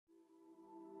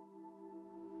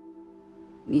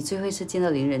你最后一次见到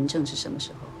林仁正是什么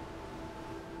时候？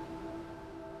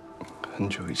很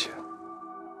久以前。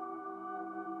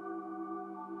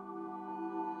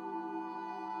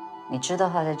你知道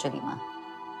他在这里吗？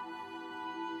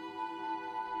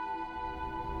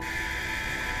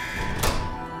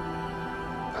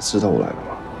他知道我来了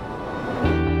吗？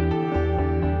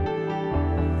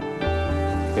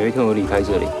有一天我离开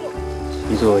这里，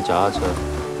骑着我的脚踏车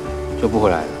就不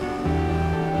回來了。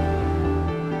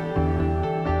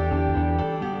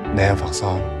你喺佛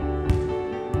山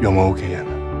有冇屋企人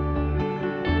啊？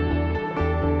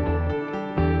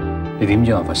你點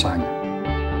知我係佛山嘅？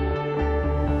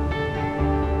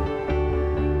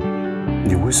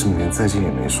你为什么连再见也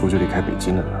没说就离开北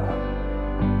京了呢？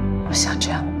我想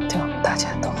这样对我们大家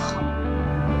都好。